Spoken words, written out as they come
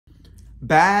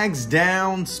Bags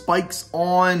down, spikes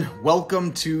on,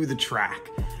 welcome to the track.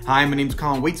 Hi, my name's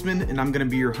Colin Weitzman, and I'm gonna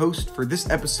be your host for this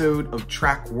episode of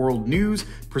Track World News,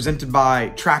 presented by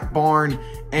Track Barn.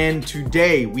 And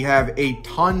today we have a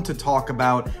ton to talk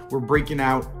about. We're breaking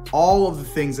out all of the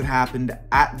things that happened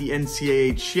at the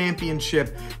NCAA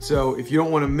Championship. So if you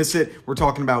don't want to miss it, we're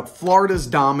talking about Florida's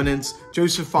dominance,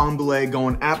 Joseph Fahnbulleh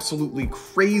going absolutely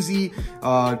crazy,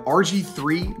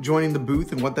 RG3 joining the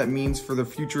booth and what that means for the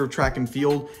future of track and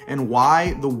field, and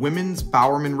why the women's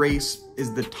Bowerman race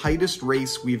is the tightest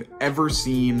race we've ever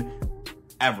seen,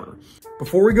 ever.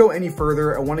 Before we go any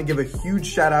further, I want to give a huge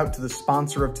shout out to the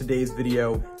sponsor of today's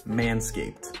video,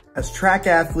 Manscaped. As track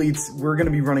athletes, we're going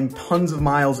to be running tons of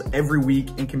miles every week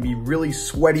and can be really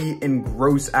sweaty and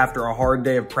gross after a hard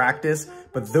day of practice,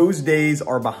 but those days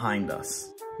are behind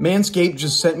us. Manscaped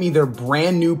just sent me their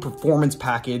brand new performance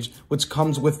package, which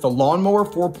comes with the Lawnmower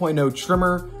 4.0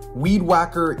 trimmer, Weed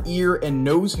Whacker ear and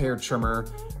nose hair trimmer,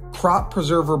 Crop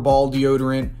Preserver ball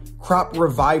deodorant, Crop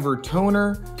Reviver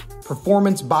toner,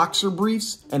 performance boxer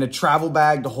briefs, and a travel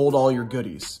bag to hold all your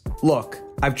goodies. Look,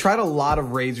 I've tried a lot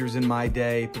of razors in my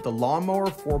day, but the Lawnmower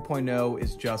 4.0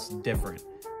 is just different.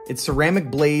 Its ceramic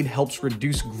blade helps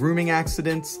reduce grooming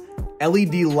accidents,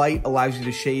 LED light allows you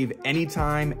to shave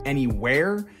anytime,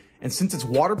 anywhere, and since it's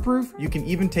waterproof, you can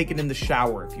even take it in the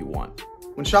shower if you want.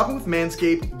 When shopping with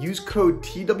Manscaped, use code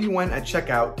TWN at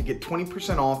checkout to get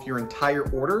 20% off your entire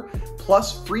order,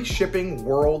 plus free shipping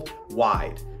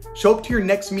worldwide. Show up to your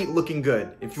next meet looking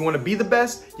good. If you want to be the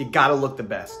best, you gotta look the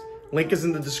best. Link is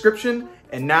in the description,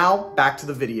 and now back to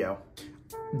the video.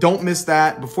 Don't miss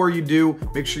that. Before you do,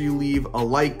 make sure you leave a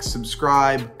like,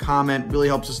 subscribe, comment. Really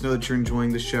helps us know that you're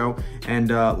enjoying the show, and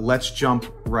let's jump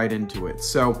right into it.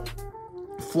 So,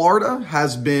 Florida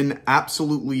has been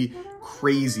absolutely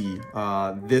crazy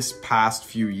this past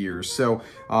few years. So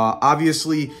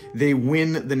obviously they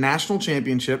win the national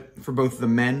championship for both the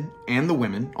men and the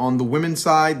women. On the women's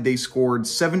side, they scored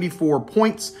 74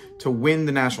 points to win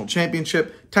the national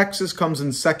championship. Texas comes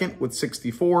in second with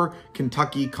 64.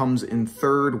 Kentucky comes in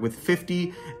third with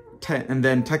 50. And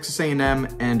then Texas A&M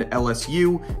and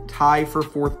LSU tie for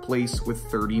fourth place with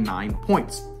 39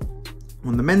 points.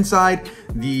 On the men's side,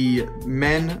 the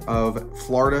men of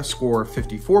Florida score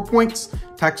 54 points.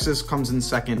 Texas comes in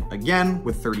second again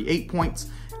with 38 points.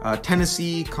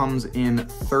 Tennessee comes in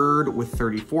third with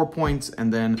 34 points.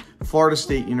 And then Florida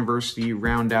State University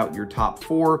round out your top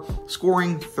four,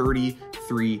 scoring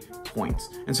 33 points.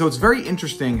 And so it's very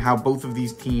interesting how both of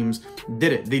these teams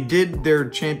did it. They did their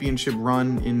championship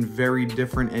run in very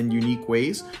different and unique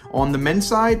ways. On the men's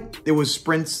side, it was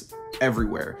sprints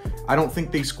everywhere. I don't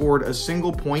think they scored a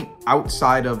single point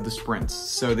outside of the sprints.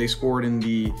 So they scored in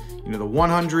the, the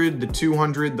 100, the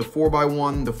 200, the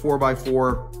 4x1, the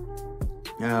 4x4,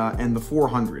 and the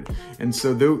 400. And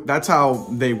so that's how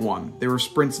they won. They were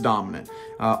sprints dominant.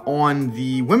 On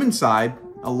the women's side,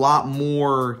 a lot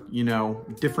more,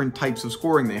 different types of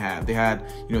scoring they had. They had,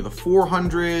 the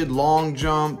 400, long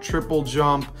jump, triple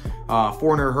jump,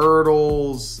 400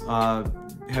 hurdles,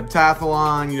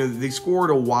 heptathlon. They scored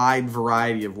a wide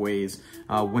variety of ways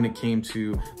when it came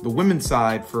to the women's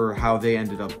side for how they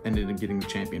ended up getting the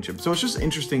championship. So it's just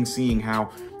interesting seeing how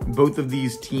both of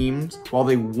these teams, while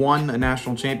they won a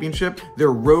national championship,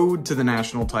 their road to the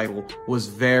national title was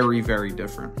very, very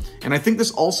different. And I think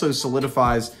this also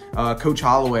solidifies Coach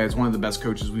Holloway as one of the best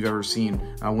coaches we've ever seen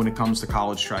when it comes to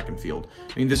college track and field.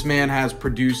 I mean, this man has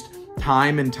produced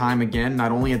time and time again,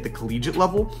 not only at the collegiate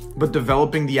level, but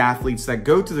developing the athletes that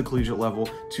go to the collegiate level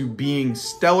to being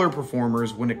stellar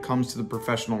performers when it comes to the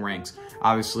professional ranks.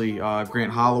 Obviously,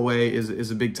 Grant Holloway is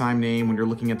a big time name when you're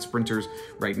looking at sprinters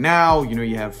right now.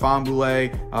 You have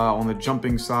Fahnbulleh on the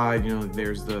jumping side.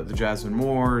 There's the Jasmine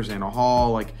Moore, Alia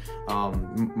Hobbs, like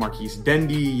Marquise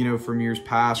Dendy, from years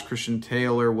past, Christian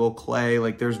Taylor, Will Clay.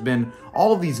 Like there's been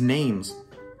all of these names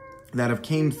that have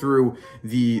came through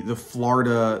the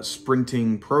Florida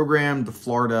sprinting program, the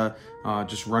Florida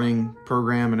just running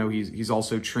program. I know he's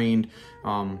also trained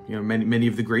many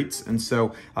of the greats, and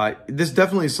so this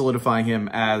definitely is solidifying him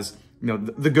as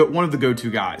one of the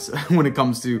go-to guys when it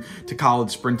comes to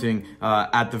college sprinting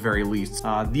at the very least.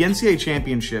 The NCAA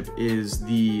Championship is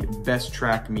the best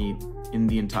track meet in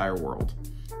the entire world,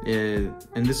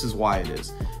 and this is why it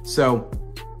is. So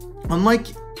unlike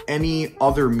any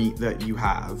other meet that you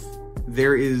have,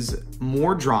 there is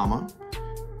more drama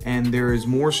and there is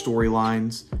more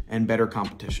storylines and better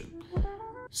competition.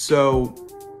 So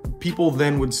people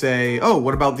then would say, oh,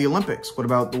 what about the Olympics? What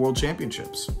about the World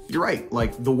Championships? You're right.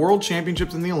 Like, the World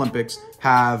Championships and the Olympics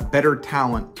have better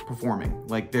talent performing.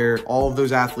 Like, all of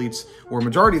those athletes, or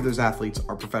majority of those athletes,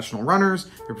 are professional runners,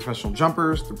 they're professional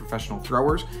jumpers, they're professional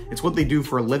throwers. It's what they do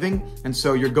for a living. And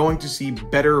so you're going to see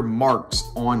better marks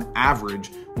on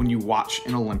average when you watch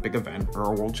an Olympic event or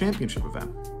a World Championship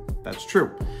event. That's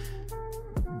true.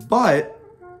 But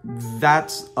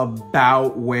that's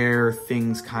about where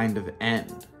things kind of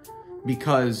end,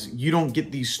 because you don't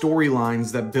get these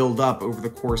storylines that build up over the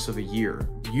course of a year.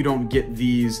 You don't get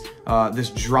these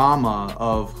this drama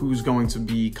of who's going to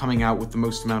be coming out with the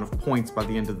most amount of points by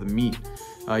the end of the meet.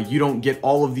 You don't get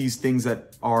all of these things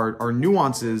that are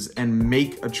nuances and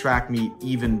make a track meet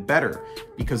even better,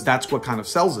 because that's what kind of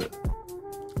sells it.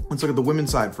 Let's look at the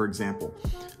women's side, for example.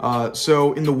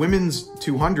 So in the women's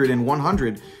 200 and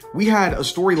 100, we had a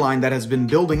storyline that has been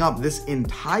building up this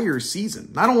entire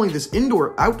season. Not only this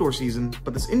outdoor season,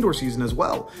 but this indoor season as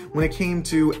well, when it came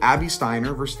to Abby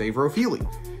Steiner versus Favor Ofili.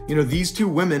 You know, these two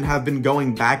women have been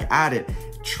going back at it,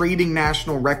 trading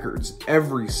national records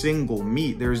every single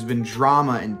meet. There's been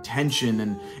drama and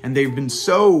tension, and they've been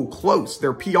so close.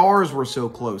 Their PRs were so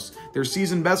close. Their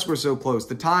season bests were so close.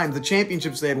 The times, the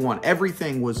championships they had won,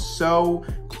 everything was so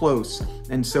close.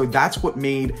 And so that's what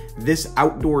made this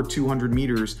outdoor 200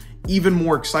 meters even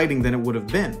more exciting than it would have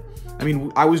been. I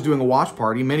mean, I was doing a watch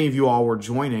party. Many of you all were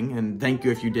joining, and thank you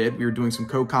if you did. We were doing some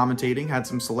co-commentating, had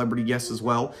some celebrity guests as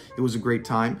well. It was a great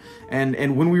time.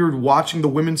 And when we were watching the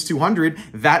women's 200,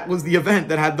 that was the event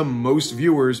that had the most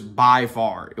viewers by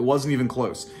far. It wasn't even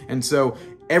close. And so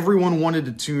everyone wanted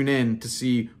to tune in to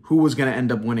see who was going to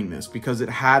end up winning this, because it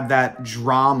had that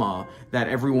drama that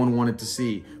everyone wanted to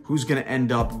see. Who's going to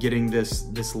end up getting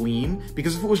this lean?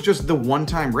 Because if it was just the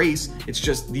one-time race, it's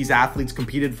just these athletes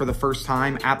competed for the first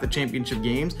time at the championship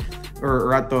games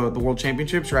or at the World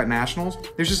Championships or at nationals,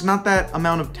 there's just not that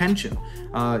amount of tension.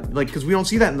 Because we don't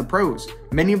see that in the pros.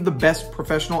 Many of the best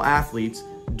professional athletes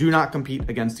do not compete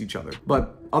against each other.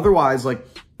 But otherwise,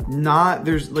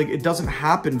 it doesn't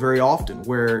happen very often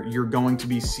where you're going to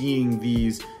be seeing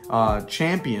these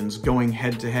champions going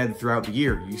head to head throughout the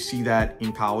year. You see that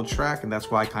in college track, and that's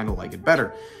why I kind of like it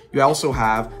better. You also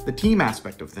have the team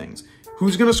aspect of things.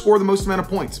 Who's going to score the most amount of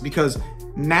points? Because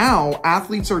now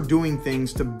athletes are doing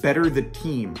things to better the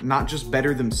team, not just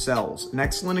better themselves. An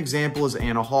excellent example is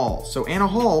Alia Hobbs. So Alia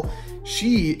Hobbs,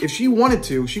 if she wanted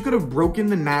to, she could have broken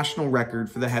the national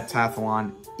record for the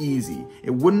heptathlon easy.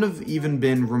 It wouldn't have even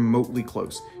been remotely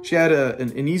close. She had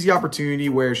an easy opportunity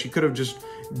where she could have just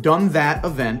done that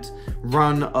event,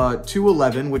 run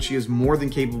 2:11, which she is more than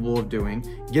capable of doing,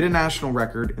 get a national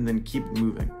record, and then keep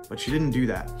moving. But she didn't do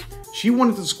that. She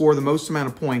wanted to score the most amount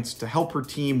of points to help her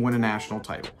team win a national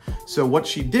title. So what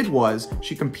she did was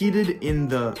she competed in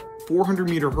the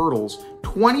 400-meter hurdles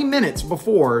 20 minutes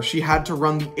before she had to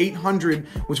run the 800,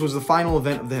 which was the final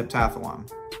event of the heptathlon.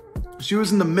 She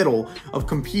was in the middle of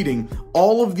competing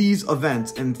all of these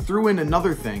events and threw in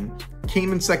another thing,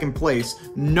 came in second place,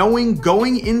 knowing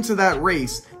going into that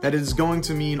race that it is going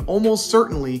to mean almost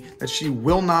certainly that she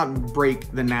will not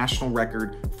break the national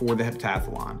record for the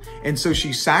heptathlon. And so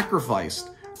she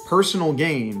sacrificed personal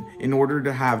gain in order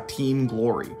to have team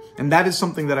glory. And that is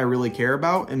something that I really care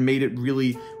about and made it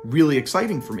really, really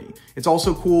exciting for me. It's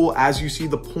also cool as you see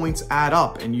the points add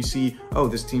up and you see, oh,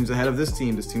 this team's ahead of this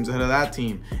team, this team's ahead of that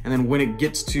team. And then when it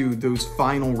gets to those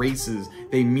final races,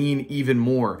 they mean even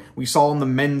more. We saw on the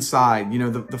men's side,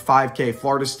 the 5K,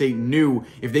 Florida State knew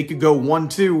if they could go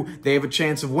 1-2, they have a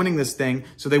chance of winning this thing.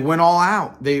 So they went all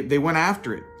out. They went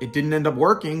after it. It didn't end up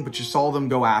working, but you saw them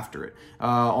go after it.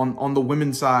 On the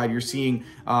women's side, you're seeing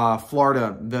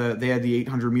Florida, they had the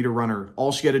 800-meter runner.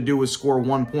 All she had to do was score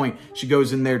 1 point. She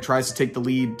goes in there, tries to take the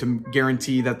lead to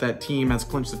guarantee that team has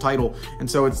clinched the title. And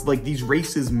so it's like these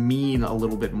races mean a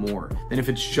little bit more than if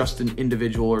it's just an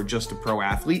individual or just a pro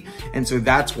athlete. And so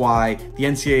that's why the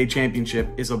NCAA Championship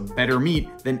is a better meet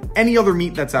than any other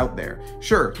meet that's out there.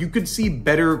 Sure, you could see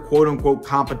better quote-unquote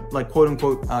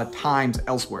times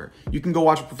elsewhere. You can go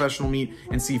watch a professional meet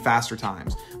and see faster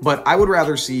times. But I would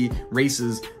rather see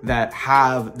races that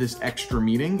have this extra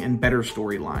meaning and better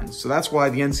storylines. So that's why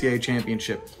the NCAA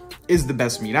Championship is the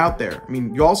best meet out there. I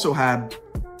mean, you also had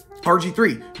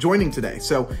RG3 joining today.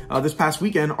 So this past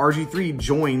weekend, RG3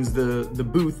 joins the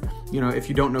booth. You know, if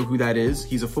you don't know who that is,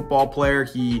 he's a football player.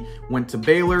 He went to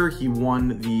Baylor. He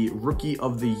won the Rookie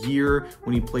of the Year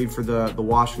when he played for the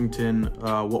Washington,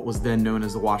 what was then known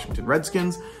as the Washington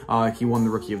Redskins. He won the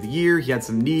Rookie of the Year. He had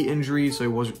some knee injuries, so he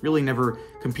was really never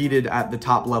competed at the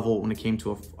top level when it came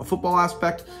to a football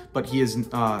aspect, but he is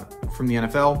from the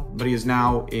NFL, but he is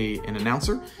now an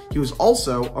announcer. He was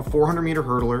also a 400-meter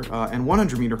hurdler and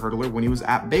 100-meter hurdler when he was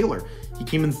at Baylor. He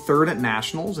came in third at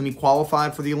nationals, and he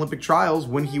qualified for the Olympic trials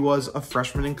when he was a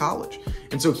freshman in college.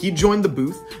 And so he joined the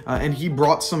booth, and he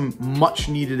brought some much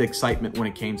needed excitement when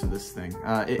it came to this thing.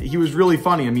 He was really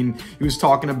funny. I mean, he was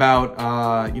talking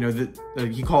about, you know,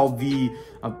 he called the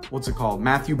what's it called?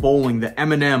 Matthew Bowling, the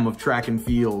Eminem of track and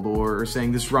field, or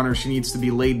saying this runner, she needs to be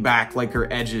laid back like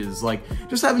her edges. Like,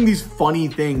 just having these funny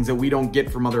things that we don't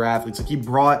get from other athletes. Like, he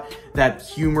brought that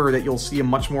humor that you'll see him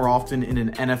much more often in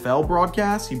an NFL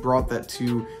broadcast. He brought that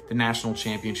to the national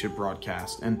championship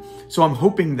broadcast. And so I'm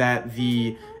hoping that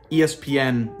the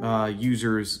ESPN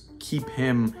users keep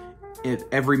him at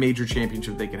every major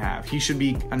championship they could have. He should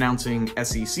be announcing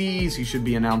SECs, he should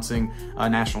be announcing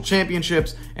national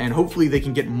championships, and hopefully they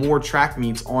can get more track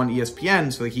meets on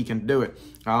ESPN so that he can do it.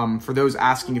 For those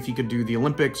asking if he could do the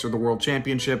Olympics or the World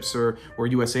Championships or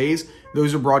USAs,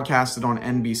 those are broadcasted on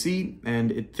NBC,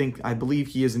 and I believe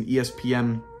he is an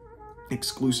ESPN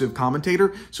exclusive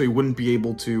commentator, so he wouldn't be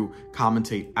able to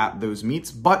commentate at those meets,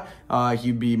 but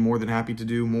he'd be more than happy to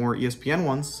do more ESPN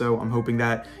ones. So I'm hoping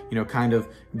that, you know, kind of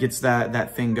gets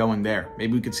that thing going there.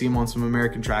 Maybe we could see him on some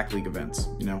American Track League events.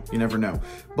 You know, you never know.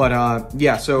 But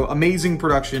yeah, so amazing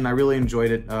production. I really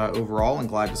enjoyed it overall, and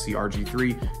glad to see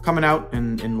RG3 coming out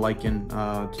and liking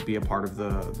to be a part of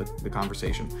the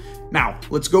conversation. Now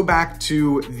let's go back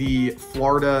to the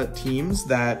Florida teams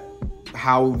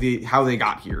how they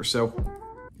got here. So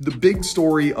the big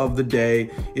story of the day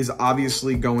is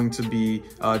obviously going to be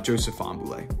Joseph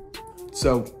Fahnbulleh.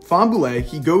 So Fahnbulleh,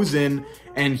 he goes in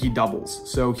and he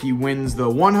doubles. So he wins the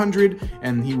 100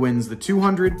 and he wins the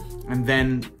 200, and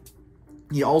then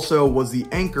he also was the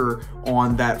anchor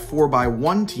on that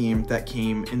 4x1 team that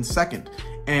came in second.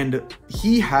 And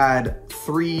he had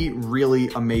 3 really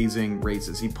amazing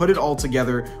races. He put it all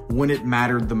together when it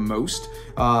mattered the most.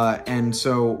 And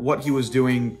so what he was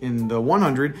doing in the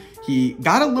 100, he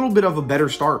got a little bit of a better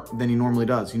start than he normally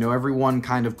does. You know, everyone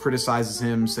kind of criticizes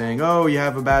him saying, oh, you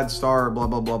have a bad start, blah,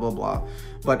 blah, blah, blah, blah.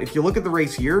 But if you look at the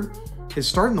race here, his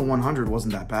start in the 100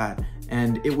 wasn't that bad.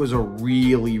 And it was a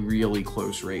really, really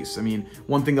close race. I mean,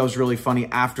 one thing that was really funny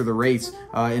after the race,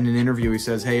 in an interview, he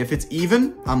says, hey, if it's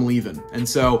even, I'm leaving. And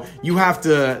so you have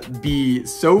to be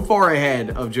so far ahead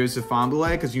of Joseph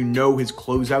Fahnbulleh because you know his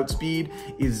closeout speed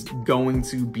is going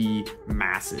to be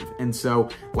massive. And so,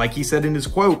 like he said in his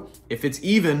quote, if it's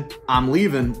even, I'm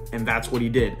leaving. And that's what he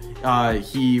did.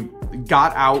 He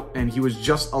got out and he was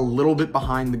just a little bit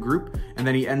behind the group. And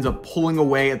then he ends up pulling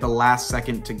away at the last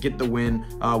second to get the win,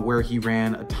 where he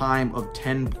ran a time of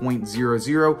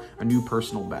 10.00, a new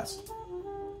personal best.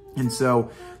 And so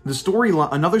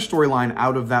another storyline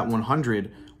out of that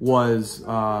 100 was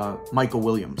Micah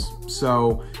Williams.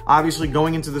 So obviously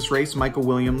going into this race, Micah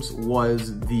Williams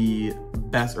was the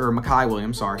best, or Micah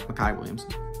Williams.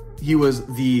 He was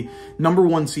the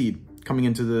 #1 seed coming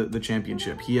into the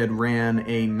championship. He had ran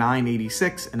a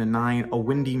 986 and a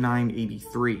windy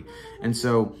 983. And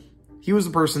so he was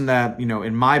the person that, you know,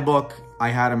 in my book, I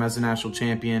had him as a national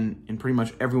champion. In pretty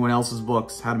much everyone else's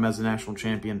books, had him as a national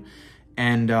champion.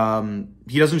 And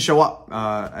he doesn't show up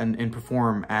and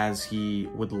perform as he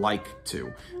would like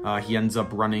to. He ends up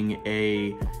running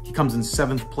he comes in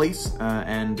 7th place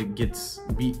and gets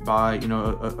beat by, you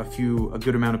know, a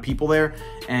good amount of people there.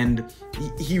 And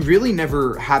he really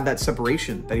never had that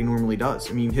separation that he normally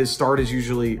does. I mean, his start is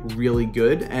usually really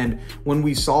good. And when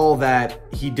we saw that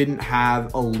he didn't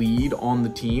have a lead on the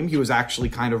team, he was actually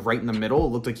kind of right in the middle. It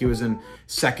looked like he was in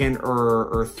 2nd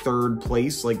or 3rd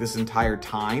place like this entire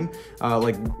time.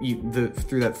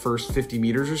 Through that first 50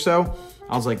 meters or so,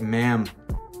 I was like, man,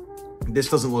 this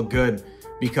doesn't look good,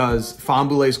 because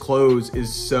Fahnbulleh's close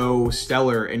is so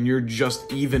stellar and you're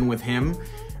just even with him.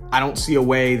 I don't see a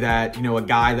way that, you know, a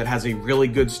guy that has a really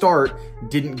good start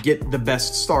didn't get the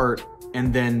best start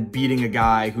and then beating a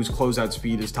guy whose closeout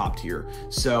speed is top tier.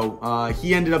 So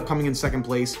he ended up coming in 2nd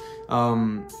place.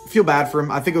 Feel bad for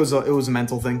him. I think it was a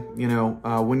mental thing, you know,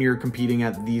 when you're competing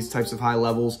at these types of high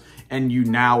levels and you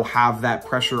now have that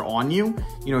pressure on you,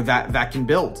 you know, that can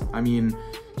build. I mean,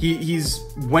 he's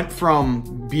went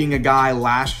from being a guy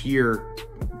last year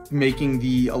making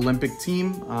the Olympic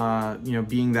team, you know,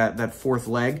 being that 4th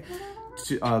leg,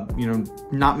 you know,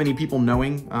 not many people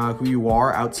knowing who you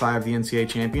are outside of the NCAA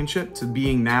Championship to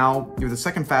being now you're the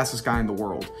second fastest guy in the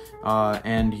world,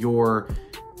 and you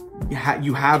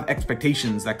have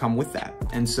expectations that come with that.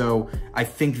 And so I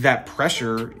think that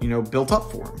pressure, you know, built up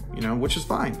for him, you know, which is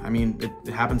fine. I mean,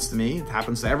 it happens to me. It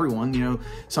happens to everyone. You know,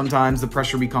 sometimes the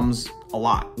pressure becomes a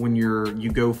lot when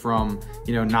you go from,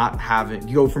 you know,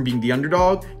 you go from being the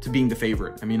underdog to being the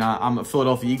favorite. I mean, I'm a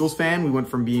Philadelphia Eagles fan. We went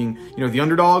from being, you know, the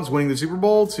underdogs winning the Super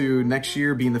Bowl to next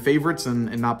year being the favorites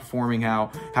and not performing how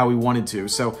we wanted to.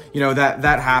 So, you know,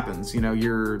 that happens. You know,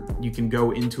 you can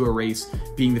go into a race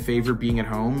being the favorite, being at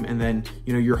home, and then,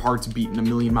 you know, your heart's beating a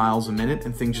million miles a minute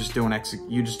and things just don't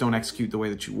execute the way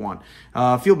that you want.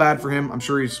 Feel bad for him. I'm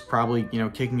sure he's probably, you know,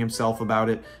 kicking himself about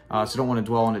it. So don't want to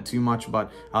dwell on it too much,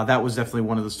 but that was definitely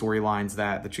one of the storylines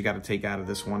that you got to take out of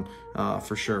this one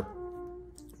for sure.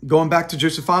 Going back to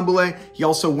Joseph Fahnbulleh, he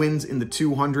also wins in the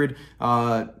 200.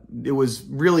 It was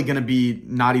really going to be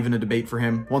not even a debate for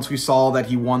him. Once we saw that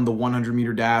he won the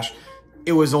 100-meter dash,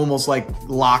 it was almost like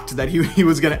locked that he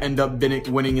was going to end up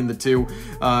winning in the 2.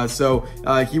 So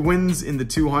he wins in the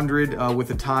 200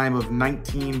 with a time of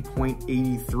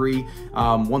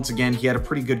 19.83. Once again, he had a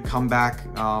pretty good comeback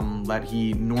that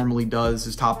he normally does.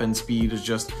 His top end speed is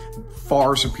just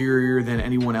far superior than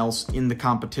anyone else in the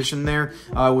competition there.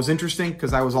 It was interesting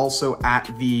because I was also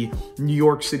at the New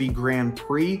York City Grand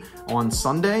Prix on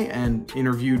Sunday and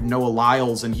interviewed Noah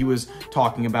Lyles, and he was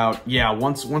talking about, yeah,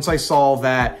 once I saw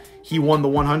that he won the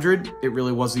 100, it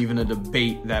really wasn't even a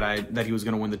debate that he was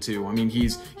going to win the 2. I mean,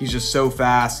 he's just so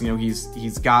fast. You know,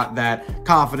 he's got that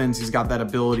confidence, he's got that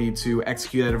ability to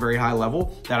execute at a very high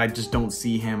level that I just don't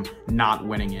see him not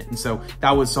winning it. And so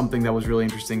that was something that was really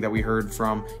interesting that we heard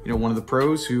from, you know, one of the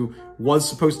pros who was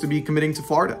supposed to be committing to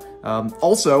Florida.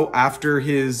 Also, after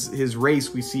his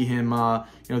race, we see him,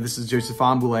 you know, this is Joseph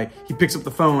Fahnbulleh. He picks up the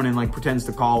phone and like pretends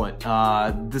to call it.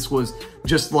 This was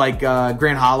just like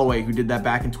Grant Holloway, who did that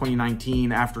back in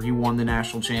 2019 after he won the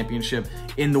national championship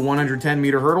in the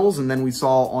 110-meter hurdles. And then we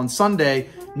saw on Sunday,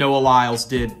 Noah Lyles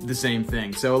did the same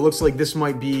thing. So it looks like this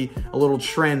might be a little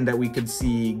trend that we could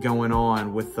see going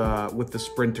on with the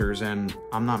sprinters, and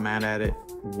I'm not mad at it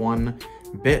one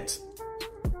bit.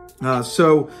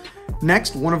 So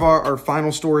next, one of our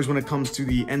final stories when it comes to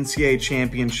the NCAA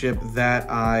Championship that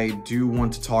I do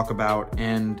want to talk about,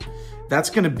 and that's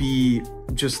going to be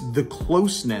just the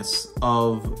closeness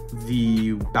of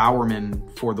the Bowerman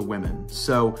for the women.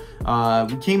 So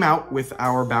we came out with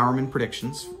our Bowerman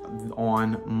predictions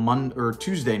on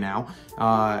Tuesday now.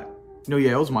 No,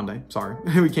 yeah, it was Monday. Sorry.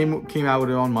 We came out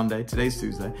with it on Monday. Today's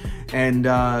Tuesday. And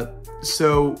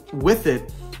so with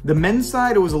it, the men's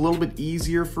side, it was a little bit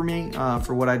easier for me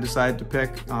for what I decided to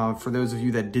pick. For those of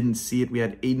you that didn't see it, we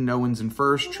had Aiden Owens in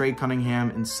first, Trey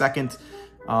Cunningham in second.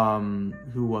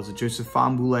 Who was it? Joseph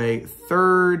Fahnbulleh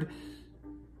third,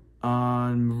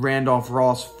 Randolph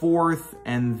Ross fourth,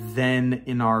 and then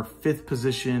in our fifth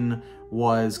position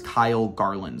was Kyle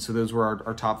Garland. So those were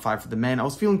our top 5 for the men. I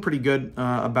was feeling pretty good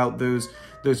about those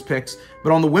picks.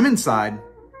 But on the women's side,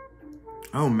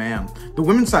 oh man, the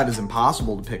women's side is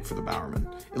impossible to pick for the Bowerman.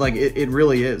 Like, it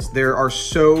really is. There are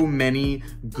so many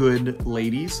good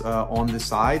ladies on this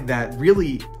side that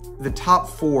really the top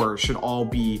 4 should all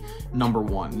be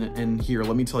 #1. And here,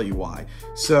 let me tell you why.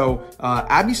 So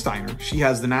Abby Steiner, she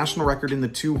has the national record in the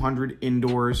 200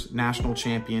 indoors, national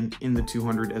champion in the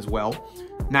 200 as well,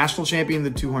 national champion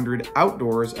in the 200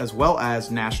 outdoors, as well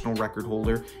as national record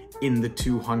holder in the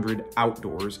 200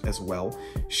 outdoors as well.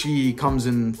 She comes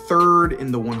in third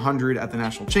in the 100 at the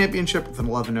national championship with an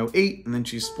 11:08, and then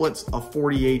she splits a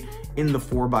 48 in the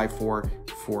 4x4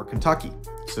 for Kentucky.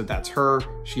 So that's her.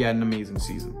 She had an amazing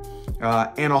season.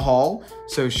 Anna Hall,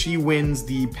 so she wins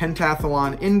the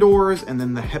pentathlon indoors and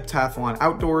then the heptathlon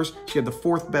outdoors. She had the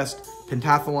 4th best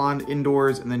pentathlon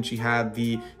indoors, and then she had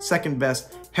the 2nd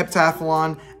best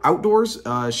heptathlon outdoors.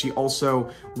 She also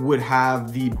would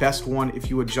have the best one if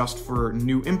you adjust for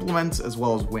new implements as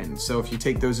well as wins. So if you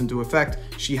take those into effect,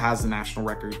 she has the national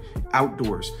record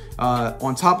outdoors.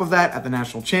 On top of that, at the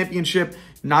national championship,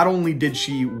 not only did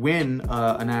she win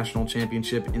a national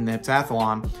championship in the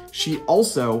heptathlon, she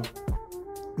also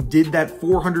did that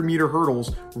 400-meter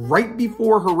hurdles right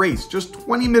before her race, just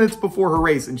 20 minutes before her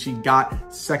race, and she got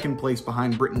 2nd place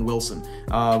behind Britton Wilson.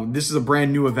 This is a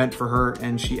brand new event for her,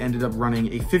 and she ended up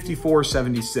running a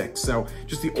 54.76. So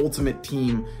just the ultimate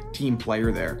team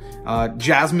player there.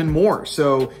 Jasmine Moore,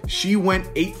 so she went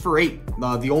 8 for 8.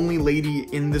 The only lady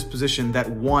in this position that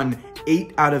won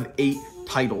 8 out of 8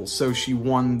 titles. So she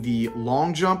won the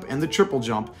long jump and the triple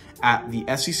jump at the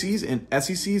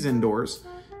SECs indoors.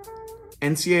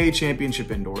 NCAA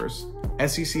Championship indoors,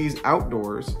 SEC's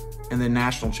outdoors, and then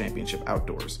National Championship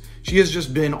outdoors. She has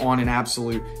just been on an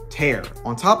absolute tear.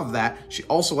 On top of that, she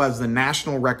also has the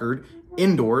national record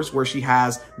indoors, where she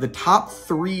has the top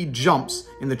 3 jumps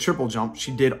in the triple jump.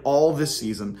 She did all this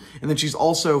season. And then she's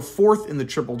also 4th in the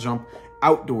triple jump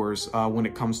outdoors when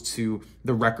it comes to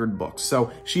the record books.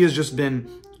 So she has just been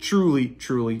truly,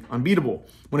 truly unbeatable.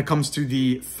 When it comes to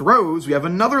the throws, we have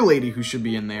another lady who should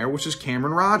be in there, which is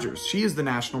Camryn Rogers. She is the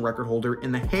national record holder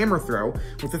in the hammer throw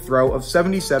with a throw of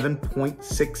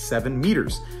 77.67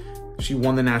 meters. She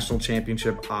won the national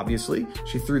championship, obviously.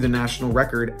 She threw the national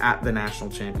record at the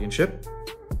national championship.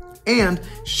 And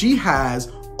she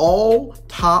has all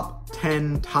top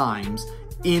 10 times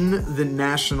in the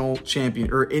national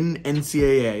champion, or in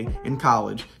NCAA in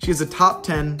college. She has a top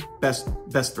 10 best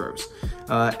throws.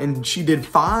 And she did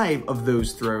 5 of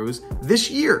those throws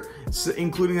this year,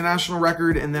 including the national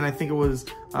record. And then I think it was,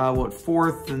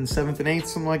 4th and 7th and 8th,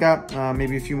 something like that.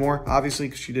 Maybe a few more, obviously,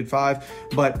 because she did 5.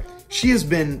 But she has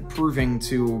been proving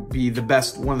to be the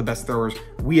best, one of the best throwers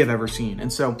we have ever seen.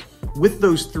 And so with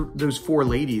those 4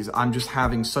 ladies, I'm just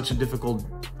having such a difficult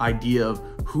idea of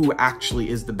who actually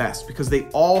is the best, because they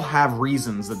all have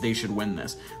reasons that they should win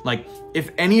this. Like, if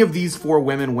any of these 4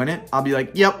 women win it, I'll be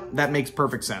like, yep, that makes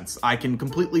perfect sense. I can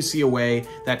completely see a way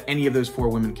that any of those 4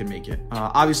 women can make it.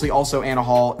 Obviously, also Alia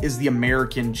Hobbs is the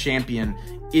American champion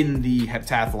in the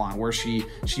heptathlon, where she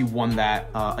won that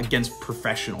against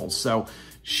professionals. So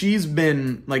she's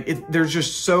been like, there's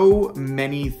just so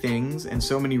many things and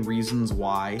so many reasons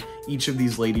why each of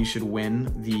these ladies should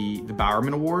win the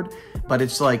Bowerman Award, but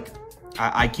it's like,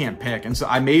 I can't pick. And so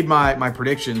I made my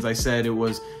predictions. I said it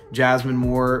was Jasmine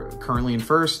Moore currently in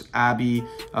 1st, Abby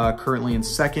currently in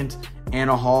 2nd,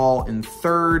 Alia Hobbs in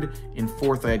 3rd, in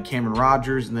 4th I had Camryn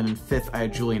Rogers, and then in 5th I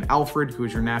had Julian Alfred, who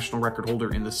is your national record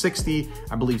holder in the 60,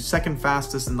 I believe 2nd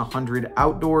fastest in the 100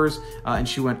 outdoors, and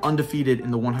she went undefeated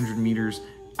in the 100 meters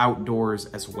outdoors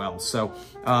as well. So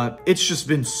it's just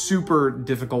been super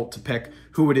difficult to pick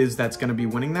who it is that's going to be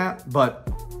winning that,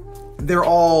 but they're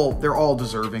all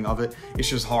deserving of it. It's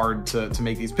just hard to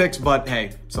make these picks, but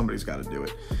hey, somebody's got to do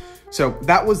it. So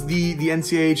that was the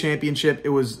NCAA Championship. It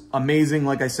was amazing.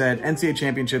 Like I said, NCAA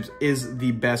Championships is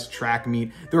the best track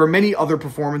meet. There are many other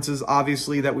performances,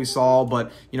 obviously, that we saw,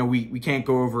 but you know, we can't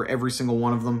go over every single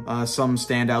one of them. Some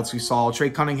standouts we saw: Trey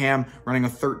Cunningham running a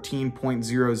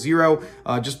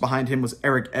 13.00. Just behind him was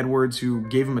Eric Edwards, who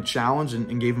gave him a challenge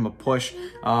and gave him a push.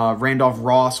 Randolph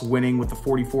Ross winning with the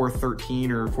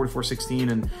 44.13 or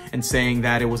 44.16 and saying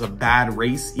that it was a bad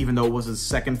race, even though it was his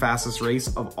 2nd fastest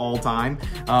race of all time,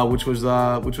 which was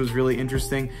really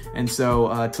interesting. And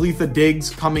so Talitha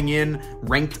Diggs coming in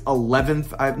ranked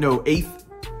 8th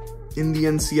in the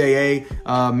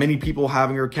NCAA. Many people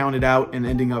having her counted out and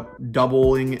ending up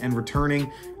doubling and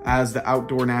returning as the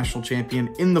outdoor national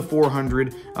champion in the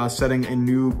 400, setting a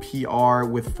new PR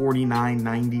with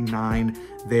 49.99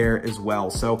 there as well.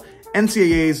 So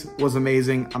NCAA's was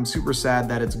amazing. I'm super sad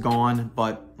that it's gone,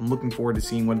 but I'm looking forward to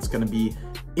seeing what it's going to be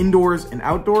indoors and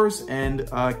outdoors, and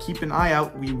keep an eye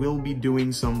out. We will be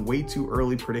doing some way too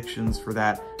early predictions for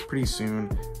that pretty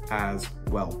soon as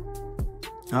well.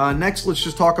 Next, let's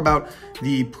just talk about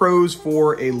the pros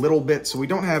for a little bit. So we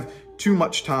don't have too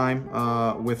much time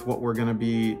with what we're going to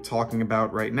be talking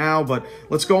about right now, but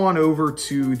let's go on over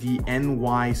to the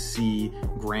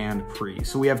NYC Grand Prix.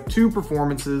 So we have 2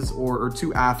 performances or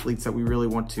 2 athletes that we really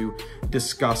want to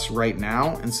discuss right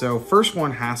now. And so first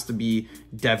one has to be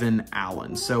Devon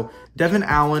Allen. So Devon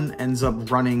Allen ends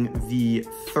up running the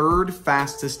 3rd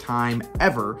fastest time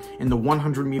ever in the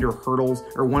 100-meter hurdles,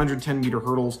 or 110-meter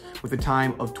hurdles, with a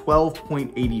time of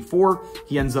 12.84.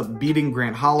 He ends up beating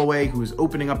Grant Holloway, who was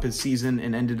opening up his season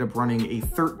and ended up running a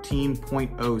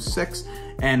 13.06.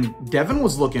 And Devon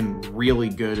was looking really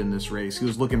good in this race. He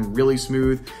was looking really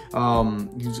smooth. He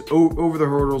was over the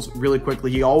hurdles really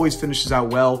quickly. He always finishes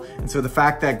out well. And so the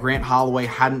fact that Grant Holloway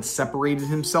hadn't separated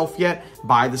himself yet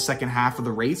by the second half of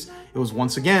the race, it was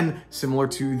once again similar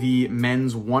to the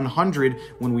men's 100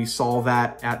 when we saw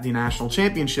that at the national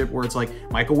championship, where it's like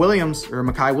Micah Williams,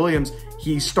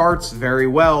 he starts very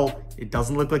well. It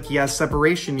doesn't look like he has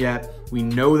separation yet. We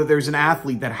know that there's an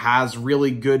athlete that has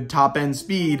really good top-end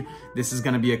speed. This is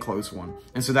going to be a close one.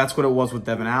 And so that's what it was with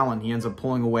Devon Allen. He ends up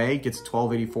pulling away, gets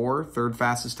 12.84, 3rd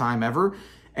fastest time ever.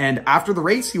 And after the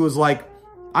race, he was like,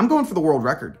 I'm going for the world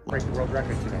record. Break the world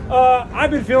record today. I've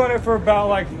been feeling it for about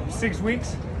like 6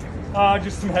 weeks.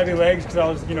 Just some heavy legs because I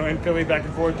was, in Philly back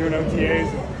and forth doing OTAs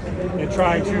and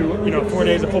trying to, 4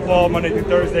 days of football, Monday through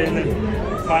Thursday, and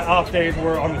then my off days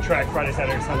were on the track Friday,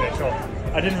 Saturday, Sunday. So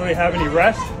I didn't really have any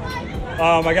rest.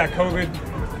 I got COVID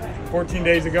 14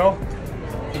 days ago,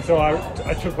 And so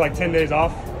I took like 10 days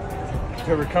off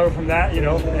to recover from that, you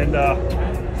know, and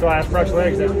so I have fresh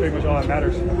legs. That's pretty much all that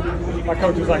matters. My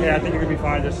coach was like, hey, I think you're gonna be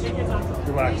fine, just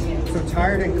relax. So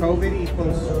tired and COVID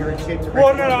equals you're in shape to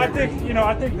well, no, I think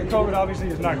the COVID obviously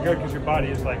is not good because your body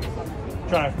is like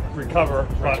trying to recover,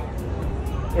 but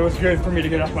it was good for me to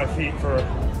get off my feet for,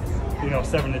 you know,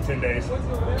 7 to 10 days.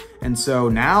 And so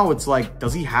now it's like,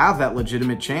 does he have that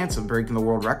legitimate chance of breaking the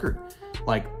world record?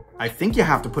 Like, I think you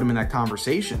have to put him in that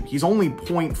conversation. He's only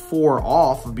 0.4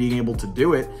 off of being able to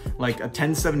do it. Like a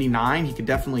 1079, he could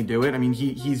definitely do it. I mean,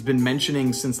 he's been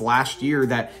mentioning since last year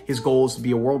that his goal is to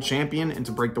be a world champion and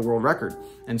to break the world record.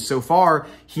 And so far,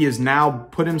 he has now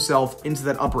put himself into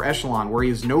that upper echelon where he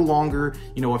is no longer,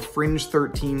 you know, a fringe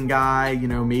 13 guy, you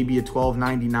know, maybe a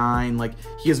 1299. Like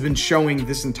he has been showing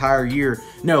this entire year.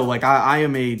 No, like I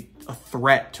am a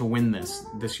threat to win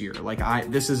this year.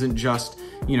 Like this isn't just,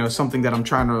 you know, something that I'm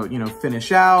trying to, you know,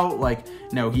 finish out. Like,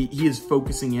 no, he is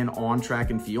focusing in on track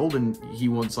and field, and he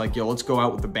wants like, yo, let's go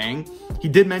out with a bang. He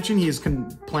did mention he is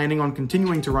planning on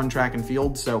continuing to run track and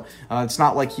field. So it's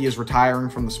not like he is retiring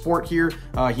from the sport here.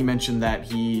 He mentioned that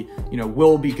he, you know,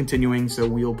 will be continuing. So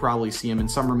we'll probably see him in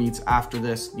summer meets after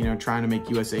this, you know, trying to make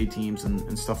USA teams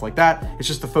and stuff like that. It's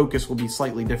just the focus will be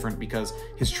slightly different because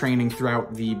his training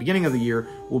throughout the beginning of the year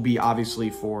will be obviously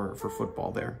for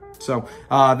football there. So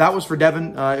that was for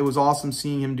Devon. It was awesome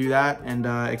seeing him do that, and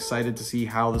excited to see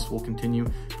how this will continue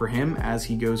for him as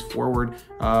he goes forward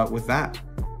with that.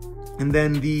 And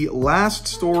then the last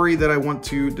story that I want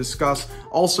to discuss,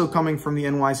 also coming from the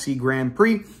NYC Grand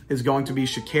Prix, is going to be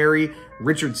Sha'Carri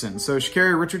Richardson. So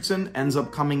Sha'Carri Richardson ends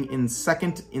up coming in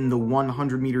second in the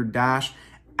 100-meter dash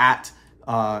at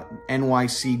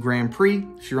NYC Grand Prix.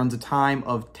 She runs a time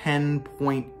of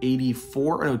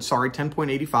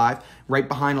 10.85, right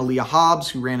behind Alia Hobbs,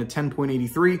 who ran a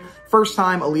 10.83. First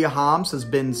time Alia Hobbs has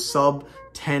been sub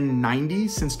 1090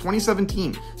 since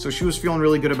 2017. So she was feeling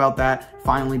really good about that,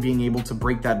 finally being able to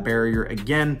break that barrier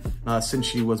again since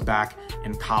she was back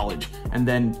in college. And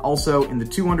then also in the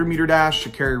 200-meter dash,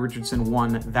 Sha'Carri Richardson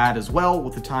won that as well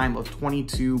with a time of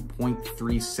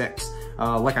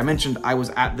 22.36. Like I mentioned, I was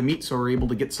at the meet, so we were able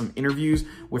to get some interviews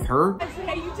with her.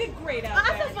 Hey, you did great out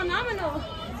there. I feel phenomenal.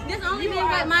 This only been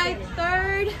like my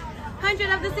third 100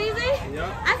 of the season.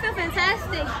 Yep. I feel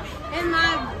fantastic. And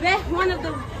my best, one of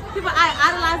the people I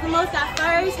idolize the most at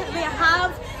first, Alia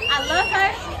Hobbs. I love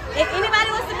her. If anybody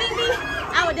wants to beat me,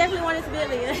 I would definitely want it to be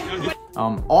Alia.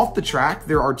 Off the track,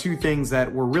 there are two things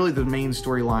that were really the main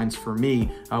storylines for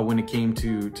me when it came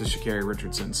to Sha'Carri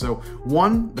Richardson. So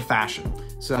one, the fashion.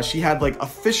 So she had like a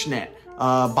fishnet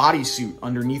bodysuit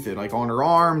underneath it, like on her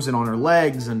arms and on her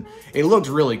legs, and it looked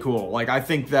really cool. Like I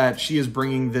think that she is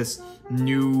bringing this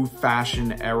new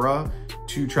fashion era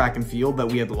to track and field that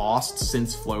we had lost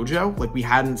since FloJo. Like we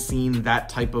hadn't seen that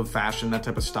type of fashion, that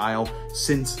type of style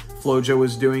since FloJo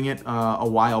was doing it a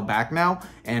while back now,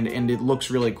 and it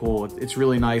looks really cool. It's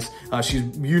really nice. She's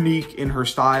unique in her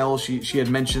style. She had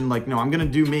mentioned like, no, I'm gonna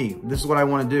do me. This is what I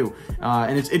want to do.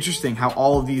 And it's interesting how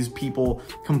all of these people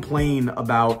complain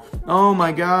about, oh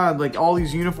my God, like all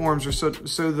these uniforms are so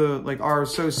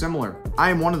similar. I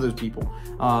am one of those people,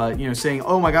 you know, saying,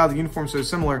 oh my God, the uniform's so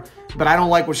similar, but I don't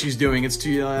like what she's doing. It's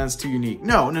too unique.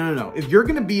 No. If you're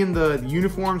gonna be in the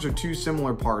uniforms are too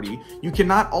similar party, you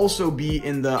cannot also be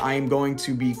in the I am going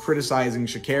to be criticizing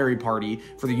Sha'Carri party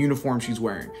for the uniform she's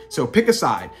wearing. So pick a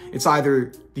side. It's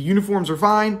either the uniforms are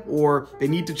fine or they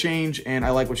need to change, and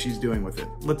I like what she's doing with it.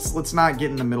 Let's not get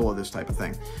in the middle of this type of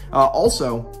thing.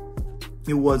 Also,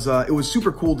 it was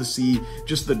super cool to see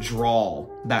just the drawl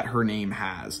that her name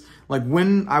has. Like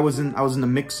when I was in the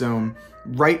mix zone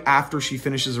right after she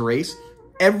finishes a race,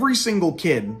 every single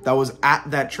kid that was at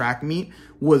that track meet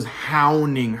was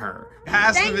hounding her.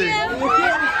 Has to be.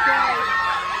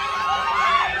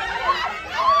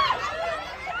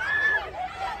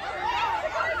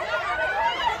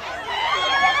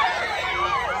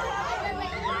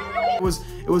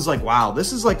 It was like, wow,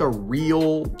 this is like a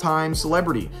real-time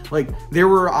celebrity. Like there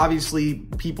were obviously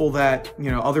people that, you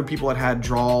know, other people that had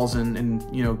draws and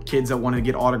you know, kids that wanted to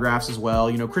get autographs as well.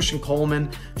 You know, Christian Coleman,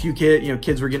 a few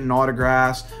kids were getting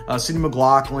autographs. Sydney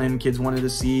McLaughlin, kids wanted to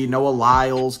see. Noah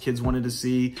Lyles, kids wanted to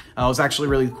see. It was actually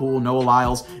really cool. Noah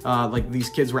Lyles, like these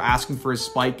kids were asking for his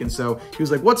spike, and so he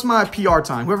was like, what's my PR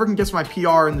time? Whoever can guess my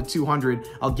PR in the 200,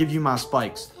 I'll give you my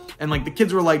spikes. And like the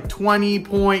kids were like 20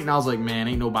 point, and I was like, man,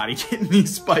 ain't nobody getting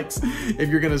these spikes if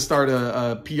you're gonna start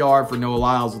a PR for Noah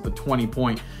Lyles with a 20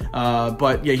 point.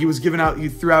 But yeah, he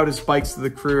threw out his spikes to the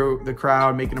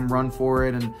crowd, making them run for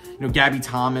it. And you know, Gabby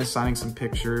Thomas signing some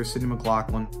pictures, Sydney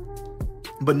McLaughlin.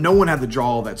 But no one had the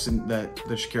draw that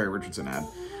Sha'Carri Richardson had.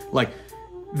 Like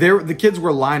the kids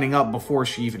were lining up before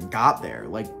she even got there.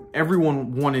 Like,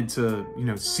 everyone wanted to, you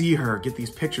know, see her, get these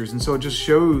pictures. And so it just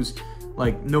shows,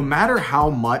 like, no matter how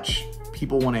much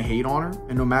people want to hate on her,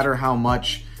 and no matter how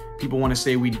much people want to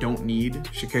say we don't need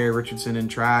Sha'Carri Richardson in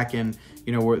track, and,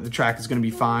 you know, the track is going to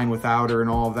be fine without her and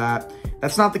all of that,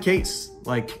 that's not the case.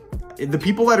 Like, the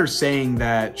people that are saying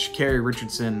that Sha'Carri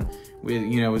Richardson,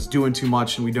 you know, is doing too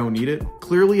much and we don't need it,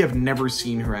 clearly have never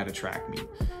seen her at a track meet.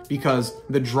 Because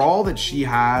the draw that she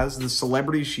has, the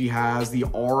celebrity she has, the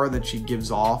aura that she gives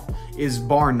off is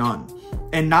bar none.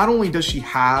 And not only does she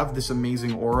have this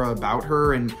amazing aura about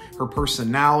her and her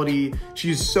personality,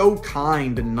 she's so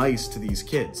kind and nice to these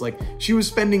kids. Like, she was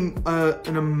spending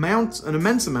an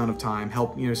immense amount of time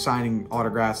signing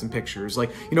autographs and pictures.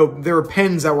 Like, you know, there were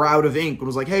pens that were out of ink. It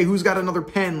was like, hey, who's got another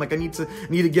pen? Like, I need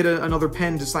to get another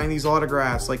pen to sign these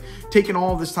autographs. Like, taking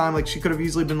all of this time, like, she could have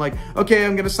easily been like, okay,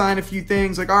 I'm gonna sign a few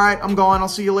things. Like, all right, I'm going, I'll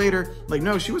see you later. Like,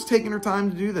 no, she was taking her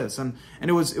time to do this, and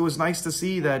it was nice to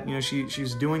see that, you know,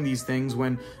 she's doing these things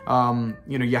when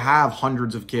you know, you have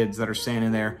hundreds of kids that are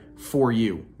standing there for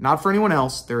you, not for anyone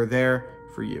else. They're there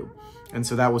for you. And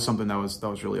so that was something that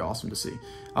was really awesome to see.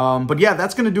 But yeah,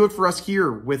 that's going to do it for us here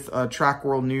with Track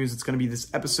World News. It's going to be this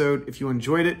episode. If you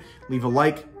enjoyed it, leave a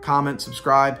like, comment,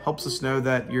 subscribe. Helps us know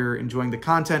that you're enjoying the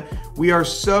content. We are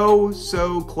so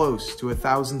close to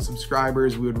 1,000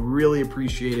 subscribers. We would really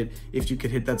appreciate it if you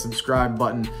could hit that subscribe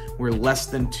button. We're less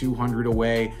than 200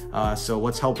 away. So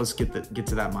let's help us get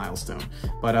to that milestone.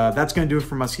 But that's going to do it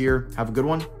from us here. Have a good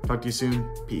one. Talk to you soon.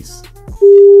 Peace.